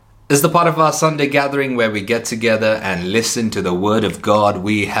This is the part of our Sunday gathering where we get together and listen to the Word of God.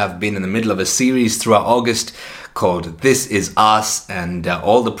 We have been in the middle of a series throughout August called This Is Us, and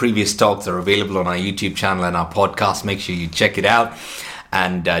all the previous talks are available on our YouTube channel and our podcast. Make sure you check it out.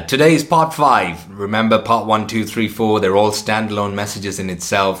 And today is part 5. Remember, part 1, 2, 3, 4, they're all standalone messages in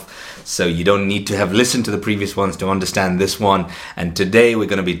itself. So you don't need to have listened to the previous ones to understand this one. And today we're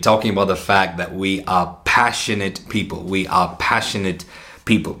going to be talking about the fact that we are passionate people. We are passionate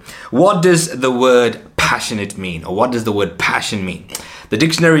people. What does the word passionate mean? Or what does the word passion mean? The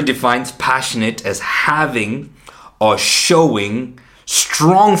dictionary defines passionate as having or showing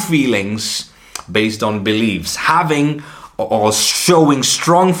strong feelings based on beliefs. Having or showing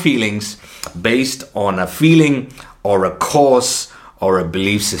strong feelings based on a feeling or a cause or a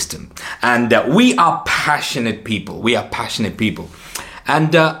belief system. And we are passionate people. We are passionate people.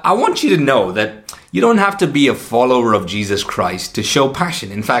 And I want you to know that you don't have to be a follower of Jesus Christ to show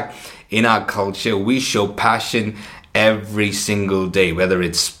passion. In fact, in our culture, we show passion every single day, whether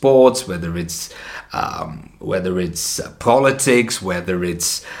it's sports, whether it's politics, whether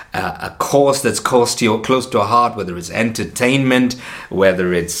it's a cause that's close to our heart, whether it's entertainment,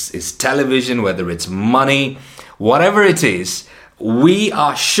 whether it's television, whether it's money, whatever it is, we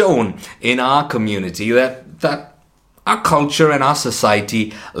are shown in our community that our culture and our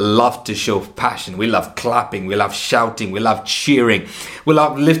society love to show passion. We love clapping, we love shouting, we love cheering, we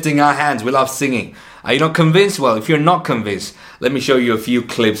love lifting our hands, we love singing. Are you not convinced? Well, if you're not convinced, let me show you a few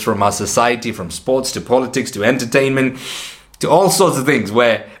clips from our society, from sports to politics to entertainment to all sorts of things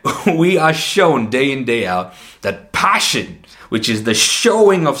where we are shown day in, day out that passion, which is the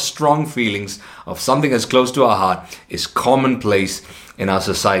showing of strong feelings of something that's close to our heart, is commonplace in our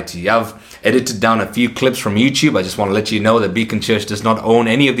society. I've edited down a few clips from YouTube. I just want to let you know that Beacon Church does not own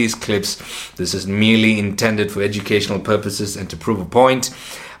any of these clips. This is merely intended for educational purposes and to prove a point,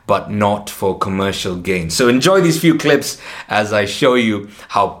 but not for commercial gain. So enjoy these few clips as I show you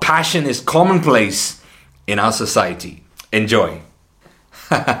how passion is commonplace in our society. Enjoy.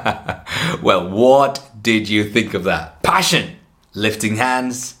 Well, what did you think of that? Passion. Lifting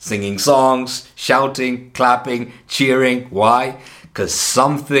hands, singing songs, shouting, clapping, cheering. Why? Because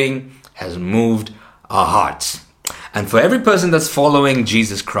something has moved our hearts. And for every person that's following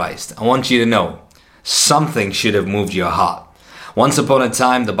Jesus Christ, I want you to know something should have moved your heart. Once upon a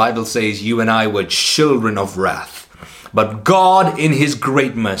time, the Bible says you and I were children of wrath. But God, in His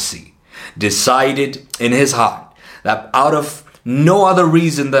great mercy, decided in His heart that out of no other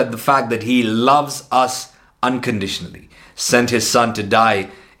reason than the fact that He loves us unconditionally, sent His Son to die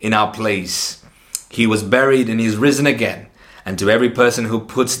in our place. He was buried and He's risen again. And to every person who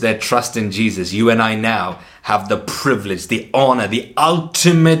puts their trust in Jesus, you and I now have the privilege, the honor, the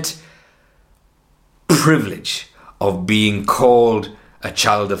ultimate privilege of being called a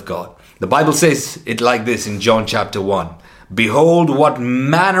child of God. The Bible says it like this in John chapter 1. Behold, what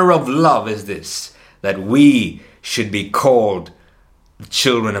manner of love is this, that we should be called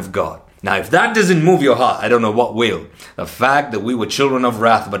children of God. Now, if that doesn't move your heart, I don't know what will. The fact that we were children of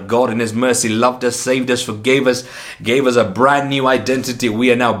wrath, but God in His mercy loved us, saved us, forgave us, gave us a brand new identity.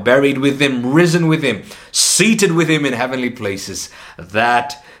 We are now buried with Him, risen with Him, seated with Him in heavenly places.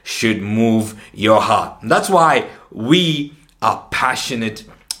 That should move your heart. And that's why we are passionate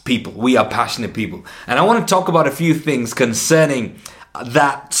people. We are passionate people. And I want to talk about a few things concerning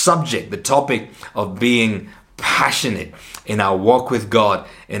that subject, the topic of being passionate in our walk with God,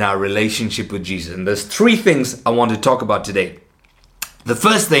 in our relationship with Jesus. And there's 3 things I want to talk about today. The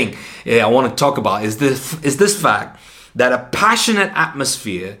first thing I want to talk about is this fact that a passionate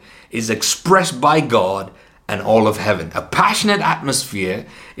atmosphere is expressed by God and all of heaven. A passionate atmosphere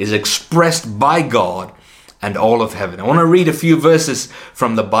is expressed by God and all of heaven. I want to read a few verses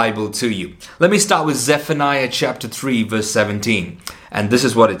from the Bible to you. Let me start with Zephaniah chapter 3 verse 17. And this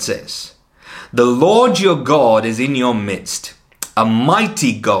is what it says. The Lord your God is in your midst, a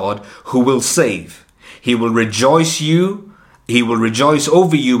mighty God who will save. He will rejoice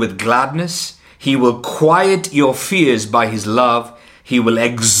over you with gladness. He will quiet your fears by His love. He will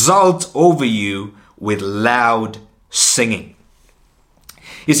exult over you with loud singing.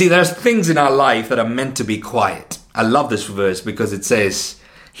 You see, there's things in our life that are meant to be quiet. I love this verse because it says,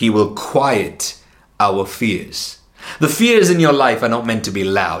 He will quiet our fears. The fears in your life are not meant to be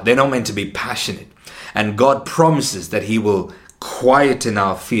loud. They're not meant to be passionate. And God promises that He will quieten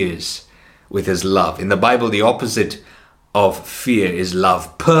our fears with His love. In the Bible, the opposite of fear is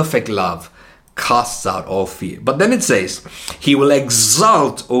love. Perfect love casts out all fear. But then it says, He will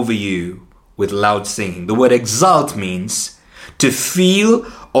exult over you with loud singing. The word exult means to feel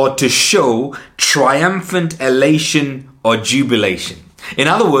or to show triumphant elation or jubilation. In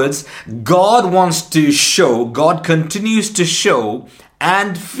other words, God continues to show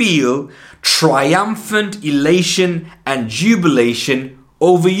and feel triumphant elation and jubilation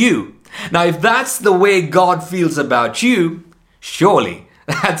over you. Now, if that's the way God feels about you, surely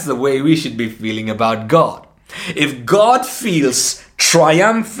that's the way we should be feeling about God. If God feels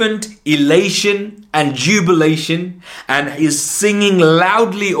triumphant elation and jubilation and is singing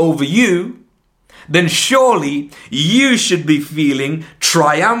loudly over you, then surely you should be feeling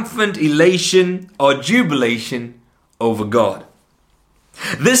triumphant elation or jubilation over God.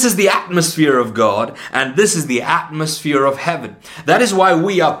 This is the atmosphere of God, and this is the atmosphere of heaven. That is why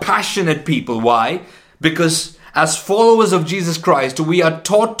we are passionate people. Why? Because as followers of Jesus Christ, we are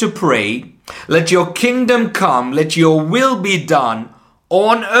taught to pray, let your kingdom come, let your will be done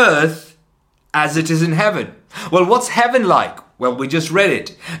on earth as it is in heaven. Well, what's heaven like? Well, we just read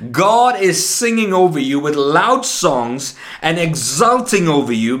it. God is singing over you with loud songs and exulting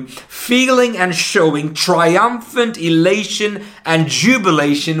over you, feeling and showing triumphant elation and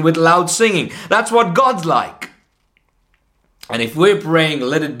jubilation with loud singing. That's what God's like. And if we're praying,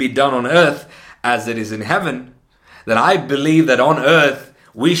 let it be done on earth as it is in heaven, then I believe that on earth,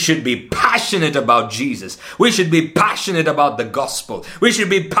 we should be passionate about Jesus. We should be passionate about the gospel. We should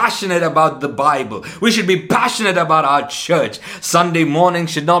be passionate about the Bible. We should be passionate about our church. Sunday morning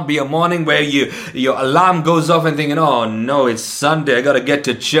should not be a morning where your alarm goes off and thinking, oh no, it's Sunday, I gotta get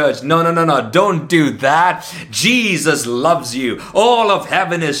to church. No, don't do that. Jesus loves you. All of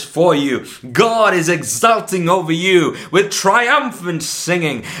heaven is for you. God is exulting over you with triumphant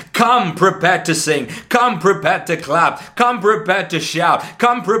singing. Come prepared to sing. Come prepared to clap. Come prepared to shout.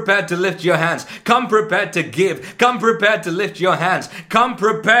 Come prepared to lift your hands. Come prepared to give. Come prepared to lift your hands. Come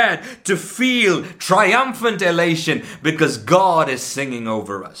prepared to feel triumphant elation because God is singing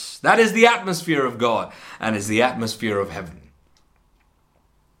over us. That is the atmosphere of God and is the atmosphere of heaven.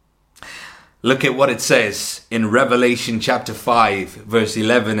 Look at what it says in Revelation chapter 5, verse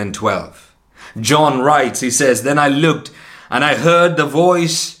 11 and 12. John writes, he says, then I looked and I heard the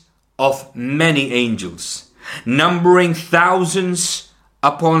voice of many angels, numbering thousands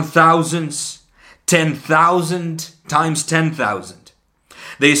upon thousands, 10,000 times 10,000.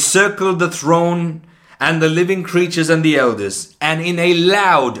 They circled the throne and the living creatures and the elders, and in a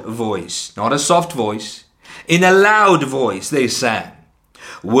loud voice, not a soft voice, in a loud voice they sang,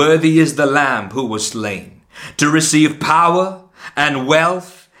 worthy is the Lamb who was slain, to receive power and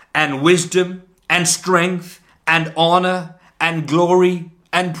wealth and wisdom and strength and honor and glory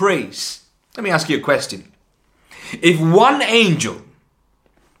and praise. Let me ask you a question. If one angel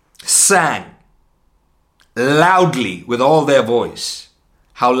sang loudly with all their voice,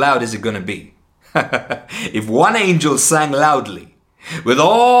 how loud is it going to be? If one angel sang loudly with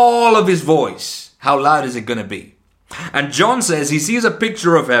all of his voice, how loud is it going to be? And John says he sees a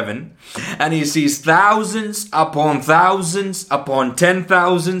picture of heaven and he sees thousands upon 10,000s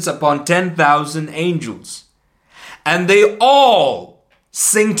upon 10,000 angels. And they all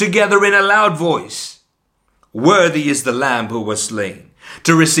sing together in a loud voice. Worthy is the Lamb who was slain,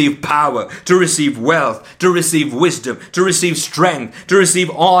 to receive power, to receive wealth, to receive wisdom, to receive strength, to receive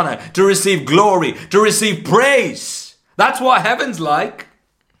honor, to receive glory, to receive praise. That's what heaven's like.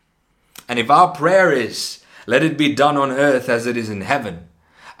 And if our prayer is, let it be done on earth as it is in heaven,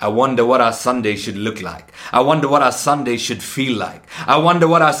 I wonder what our Sunday should look like. I wonder what our Sunday should feel like. I wonder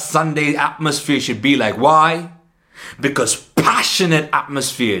what our Sunday atmosphere should be like. Why? Because passionate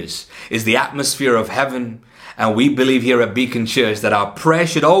atmospheres is the atmosphere of heaven. And we believe here at Beacon Church that our prayer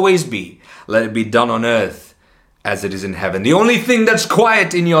should always be, let it be done on earth as it is in heaven. The only thing that's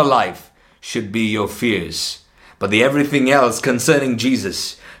quiet in your life should be your fears. But everything else concerning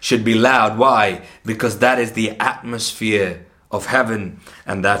Jesus should be loud. Why? Because that is the atmosphere of heaven,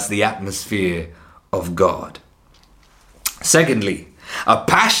 and that's the atmosphere of God. Secondly, a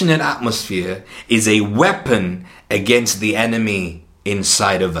passionate atmosphere is a weapon against the enemy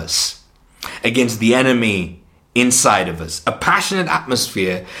inside of us. Against the enemy inside of us. A passionate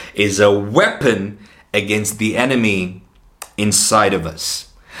atmosphere is a weapon against the enemy inside of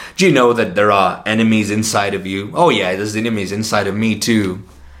us. Do you know that there are enemies inside of you? Oh yeah, there's enemies inside of me too.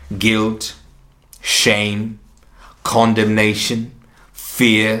 Guilt, shame, condemnation,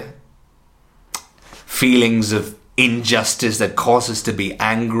 fear, feelings of injustice that cause us to be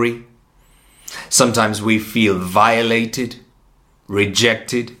angry. Sometimes we feel violated,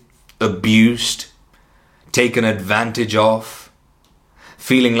 rejected, abused, taken advantage of,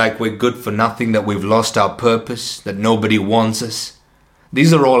 feeling like we're good for nothing, that we've lost our purpose, that nobody wants us.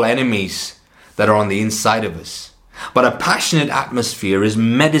 These are all enemies that are on the inside of us. But a passionate atmosphere is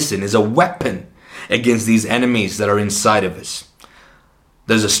medicine, is a weapon against these enemies that are inside of us.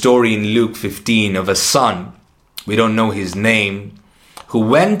 There's a story in Luke 15 of a son, we don't know his name, who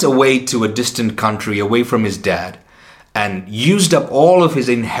went away to a distant country away from his dad and used up all of his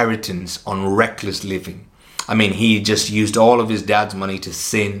inheritance on reckless living. I mean, he just used all of his dad's money to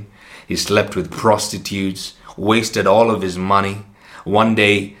sin. He slept with prostitutes, wasted all of his money. One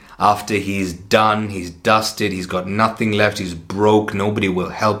day, after he's done, he's dusted, he's got nothing left, he's broke, nobody will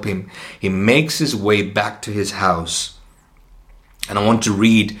help him. He makes his way back to his house. And I want to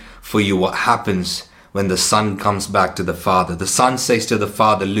read for you what happens when the son comes back to the father. The son says to the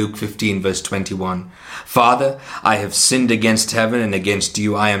father, Luke 15 verse 21, "Father, I have sinned against heaven and against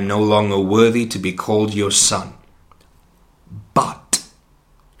you. I am no longer worthy to be called your son." But,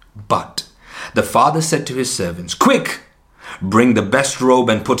 the father said to his servants, "Quick! Bring the best robe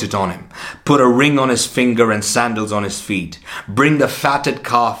and put it on him. Put a ring on his finger and sandals on his feet. Bring the fatted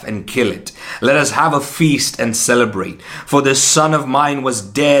calf and kill it. Let us have a feast and celebrate. For this son of mine was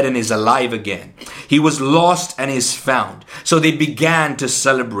dead and is alive again. He was lost and is found." So they began to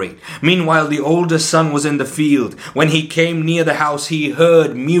celebrate. Meanwhile, the older son was in the field. When he came near the house, he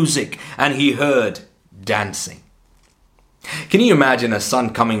heard music and he heard dancing. Can you imagine a son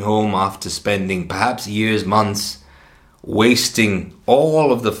coming home after spending perhaps years, months, wasting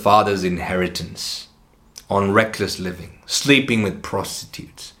all of the father's inheritance on reckless living, sleeping with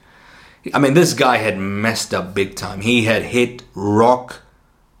prostitutes? I mean, this guy had messed up big time. He had hit rock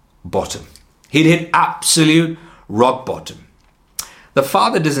bottom. He'd hit absolute rock bottom. The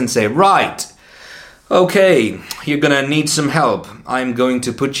father doesn't say, "Right, okay, you're gonna need some help. I'm going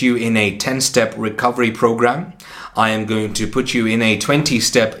to put you in a 10-step recovery program. I am going to put you in a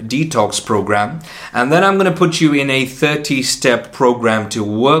 20-step detox program. And then I'm going to put you in a 30-step program to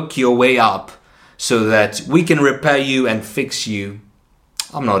work your way up so that we can repair you and fix you."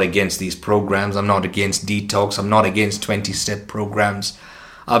 I'm not against these programs. I'm not against detox. I'm not against 20-step programs.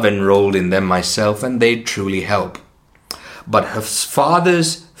 I've enrolled in them myself and they truly help. But his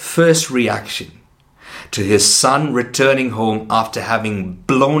father's first reaction to his son returning home after having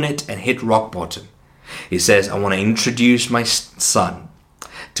blown it and hit rock bottom, he says, "I want to introduce my son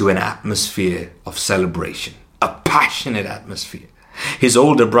to an atmosphere of celebration, a passionate atmosphere." His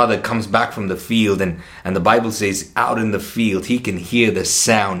older brother comes back from the field and the Bible says out in the field he can hear the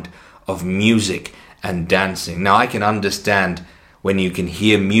sound of music and dancing. Now I can understand when you can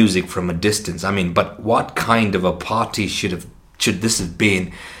hear music from a distance. I mean, but what kind of a party should this have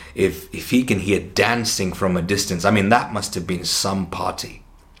been if he can hear dancing from a distance? I mean, that must have been some party.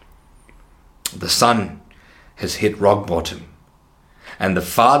 The son has hit rock bottom, and the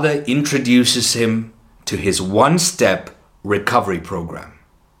father introduces him to his one-step recovery program.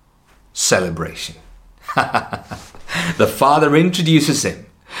 Celebration. The father introduces him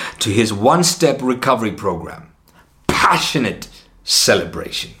to his one-step recovery program. Passionate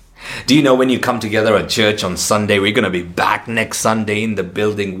celebration. Do you know when you come together at church on Sunday, we're going to be back next Sunday in the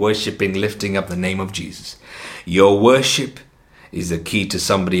building, worshiping, lifting up the name of Jesus. Your worship is the key to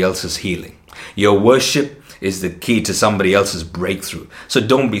somebody else's healing. Your worship is the key to somebody else's breakthrough. So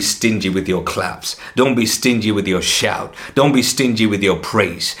don't be stingy with your claps. Don't be stingy with your shout. Don't be stingy with your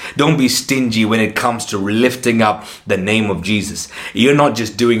praise. Don't be stingy when it comes to lifting up the name of Jesus. You're not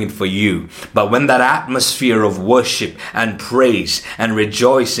just doing it for you, but when that atmosphere of worship and praise and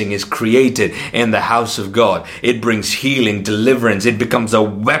rejoicing is created in the house of God, it brings healing, deliverance. It becomes a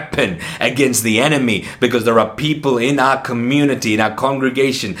weapon against the enemy, because there are people in our community, in our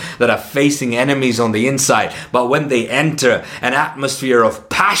congregation, that are facing enemies on the inside. But when they enter an atmosphere of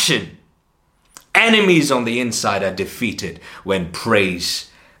passion, enemies on the inside are defeated when praise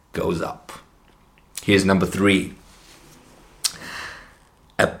goes up. Here's number 3.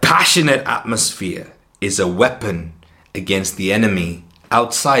 A passionate atmosphere is a weapon against the enemy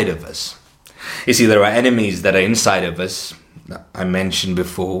outside of us. You see, there are enemies that are inside of us. I mentioned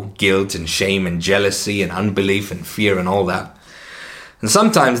before, guilt and shame and jealousy and unbelief and fear and all that. And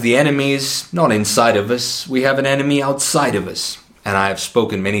sometimes the enemy is not inside of us. We have an enemy outside of us. And I have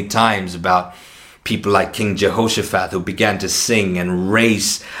spoken many times about people like King Jehoshaphat, who began to sing and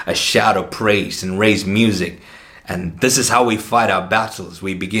raise a shout of praise and raise music. And this is how we fight our battles.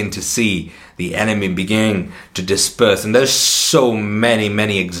 We begin to see the enemy beginning to disperse. And there's so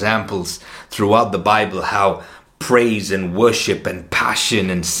many examples throughout the Bible how praise and worship and passion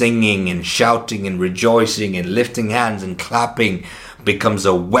and singing and shouting and rejoicing and lifting hands and clapping becomes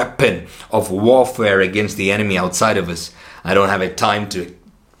a weapon of warfare against the enemy outside of us. I don't have a time to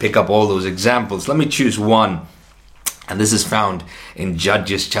pick up all those examples. Let me choose one. And this is found in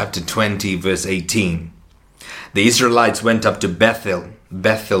Judges chapter 20 verse 18. The Israelites went up to Bethel.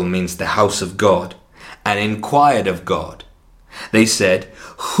 Bethel means the house of God, and inquired of God. They said,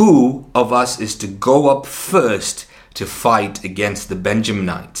 "Who of us is to go up first to fight against the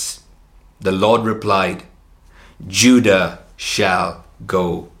Benjaminites?" The Lord replied, "Judah shall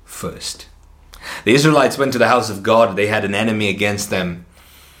go first." The Israelites went to the house of God. They had an enemy against them.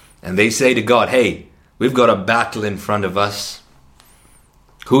 And they say to God, "Hey, we've got a battle in front of us.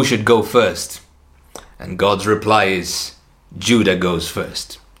 Who should go first?" And God's reply is, Judah goes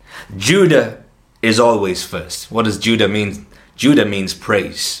first. Judah is always first. What does Judah mean? Judah means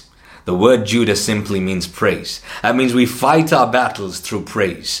praise. The word Judah simply means praise. That means we fight our battles through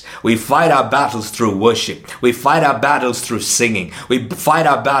praise. We fight our battles through worship. We fight our battles through singing. We fight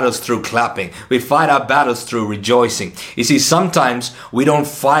our battles through clapping. We fight our battles through rejoicing. You see, sometimes we don't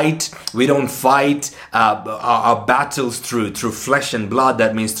fight our battles through flesh and blood.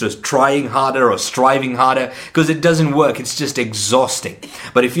 That means through trying harder or striving harder, because it doesn't work. It's just exhausting.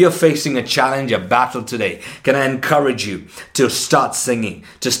 But if you're facing a challenge, a battle today, can I encourage you to start singing,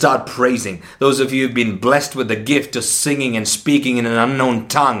 to start praising? Those of you who've been blessed with the gift of singing and speaking in an unknown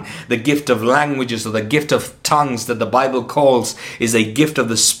tongue, the gift of languages or the gift of tongues that the Bible calls is a gift of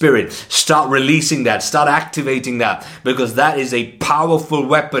the Spirit. Start releasing that, start activating that, because that is a powerful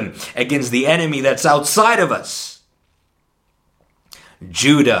weapon against the enemy that's outside of us.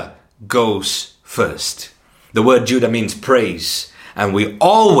 Judah goes first. The word Judah means praise, and we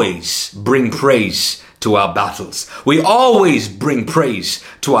always bring praise to our battles. We always bring praise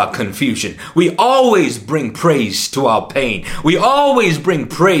to our confusion. We always bring praise to our pain. We always bring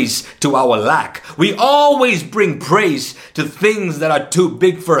praise to our lack. We always bring praise to things that are too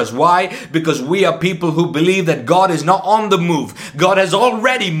big for us. Why? Because we are people who believe that God is not on the move. God has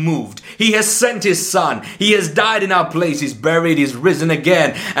already moved. He has sent His Son. He has died in our place. He's buried. He's risen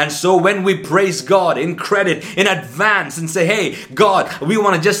again. And so when we praise God in credit, in advance, and say, "Hey, God, we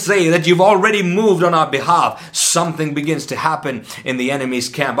want to just say that you've already moved on our behalf," something begins to happen in the enemy's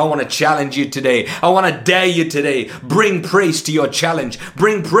camp. I want to challenge you today. I want to dare you today. Bring praise to your challenge.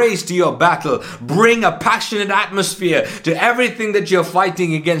 Bring praise to your battle. Bring a passionate atmosphere to everything that you're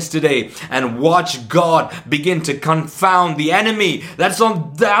fighting against today, and watch God begin to confound the enemy that's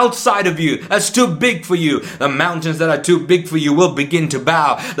on the outside of you, that's too big for you. The mountains that are too big for you will begin to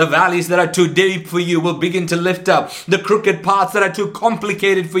bow. The valleys that are too deep for you will begin to lift up. The crooked paths that are too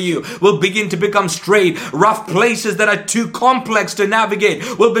complicated for you will begin to become straight. Rough places that are too complex to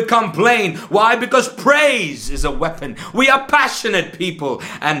navigate will become plain. Why? Because praise is a weapon. We are passionate people,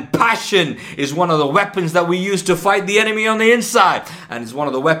 and passion is one of the weapons that we use to fight the enemy on the inside, and it's one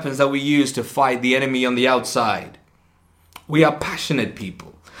of the weapons that we use to fight the enemy on the outside. We are passionate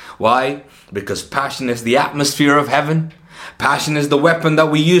people. Why? Because passion is the atmosphere of heaven. Passion is the weapon that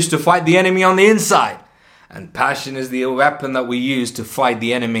we use to fight the enemy on the inside, and passion is the weapon that we use to fight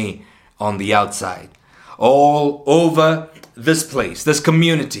the enemy on the outside. All over this place, this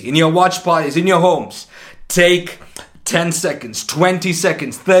community, in your watch parties, in your homes, take 10 seconds, 20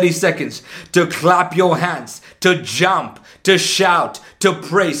 seconds, 30 seconds to clap your hands, to jump, to shout, to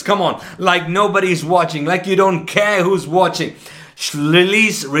praise. Come on, like nobody's watching, like you don't care who's watching.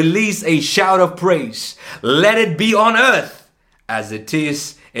 Release a shout of praise. Let it be on earth as it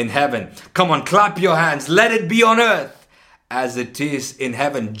is in heaven. Come on, clap your hands. Let it be on earth as it is in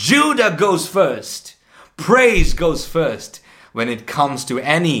heaven. Judah goes first. Praise goes first when it comes to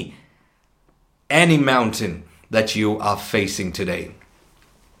any mountain that you are facing today.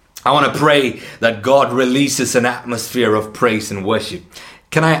 I want to pray that God releases an atmosphere of praise and worship.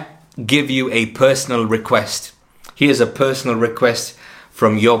 Can I give you a personal request? Here's a personal request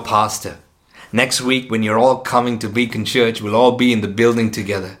from your pastor. Next week, when you're all coming to Beacon Church, we'll all be in the building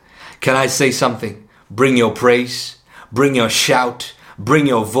together. Can I say something? Bring your praise, bring your shout, bring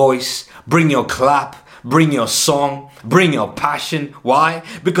your voice, bring your clap, bring your song, bring your passion. Why?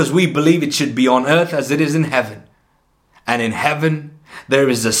 Because we believe it should be on earth as it is in heaven. And in heaven, there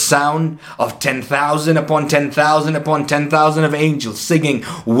is a sound of 10,000 upon 10,000 upon 10,000 of angels singing,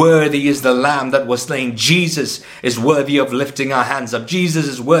 "Worthy is the Lamb that was slain." Jesus is worthy of lifting our hands up. Jesus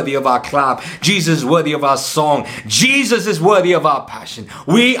is worthy of our clap. Jesus is worthy of our song. Jesus is worthy of our passion.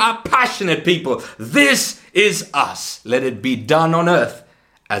 We are passionate people. This is us. Let it be done on earth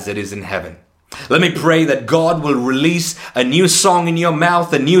as it is in heaven. Let me pray that God will release a new song in your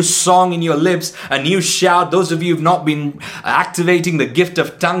mouth, a new song in your lips, a new shout. Those of you who have not been activating the gift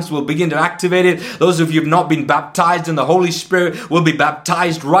of tongues will begin to activate it. Those of you who have not been baptized in the Holy Spirit will be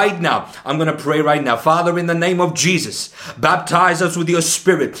baptized right now. I'm going to pray right now. Father, in the name of Jesus, baptize us with your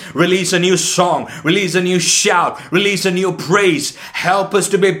Spirit. Release a new song. Release a new shout. Release a new praise. Help us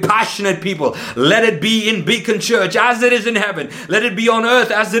to be passionate people. Let it be in Beacon Church as it is in heaven. Let it be on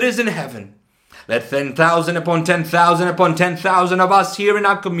earth as it is in heaven. Let 10,000 upon 10,000 upon 10,000 of us here in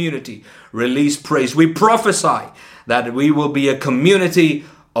our community release praise. We prophesy that we will be a community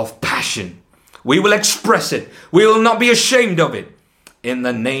of passion. We will express it. We will not be ashamed of it. In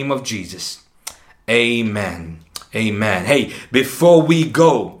the name of Jesus. Amen. Amen. Hey, before we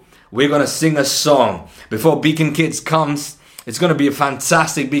go, we're going to sing a song. Before Beacon Kids comes, it's going to be a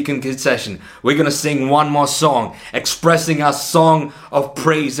fantastic Beacon Kids session. We're going to sing one more song, expressing our song of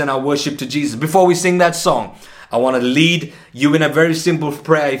praise and our worship to Jesus. Before we sing that song, I want to lead you in a very simple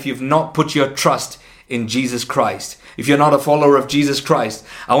prayer if you've not put your trust in Jesus Christ. If you're not a follower of Jesus Christ,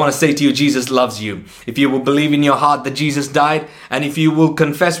 I want to say to you, Jesus loves you. If you will believe in your heart that Jesus died, and if you will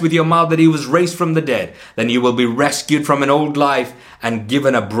confess with your mouth that he was raised from the dead, then you will be rescued from an old life and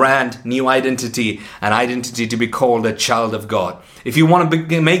given a brand new identity, an identity to be called a child of God. If you want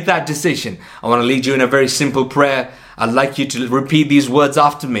to make that decision, I want to lead you in a very simple prayer. I'd like you to repeat these words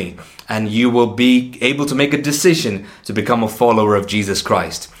after me, and you will be able to make a decision to become a follower of Jesus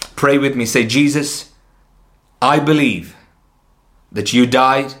Christ. Pray with me. Say, Jesus, I believe that you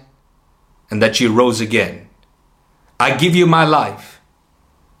died and that you rose again. I give you my life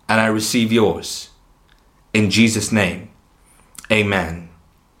and I receive yours. In Jesus' name, amen.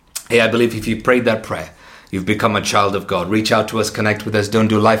 Hey, I believe if you prayed that prayer, you've become a child of God. Reach out to us, connect with us. Don't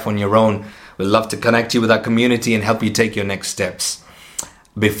do life on your own. We'd love to connect you with our community and help you take your next steps.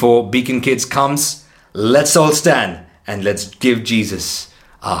 Before Beacon Kids comes, let's all stand and let's give Jesus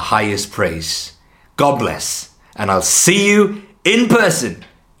our highest praise. God bless. And I'll see you in person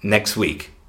next week.